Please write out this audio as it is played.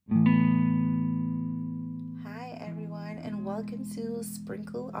welcome to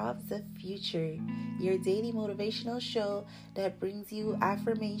Sprinkle of the Future, your daily motivational show that brings you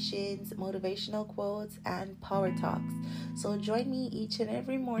affirmations, motivational quotes, and power talks. So join me each and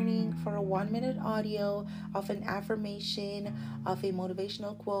every morning for a 1-minute audio of an affirmation, of a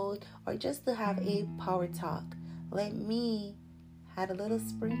motivational quote, or just to have a power talk. Let me add a little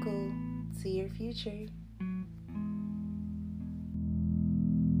sprinkle to your future.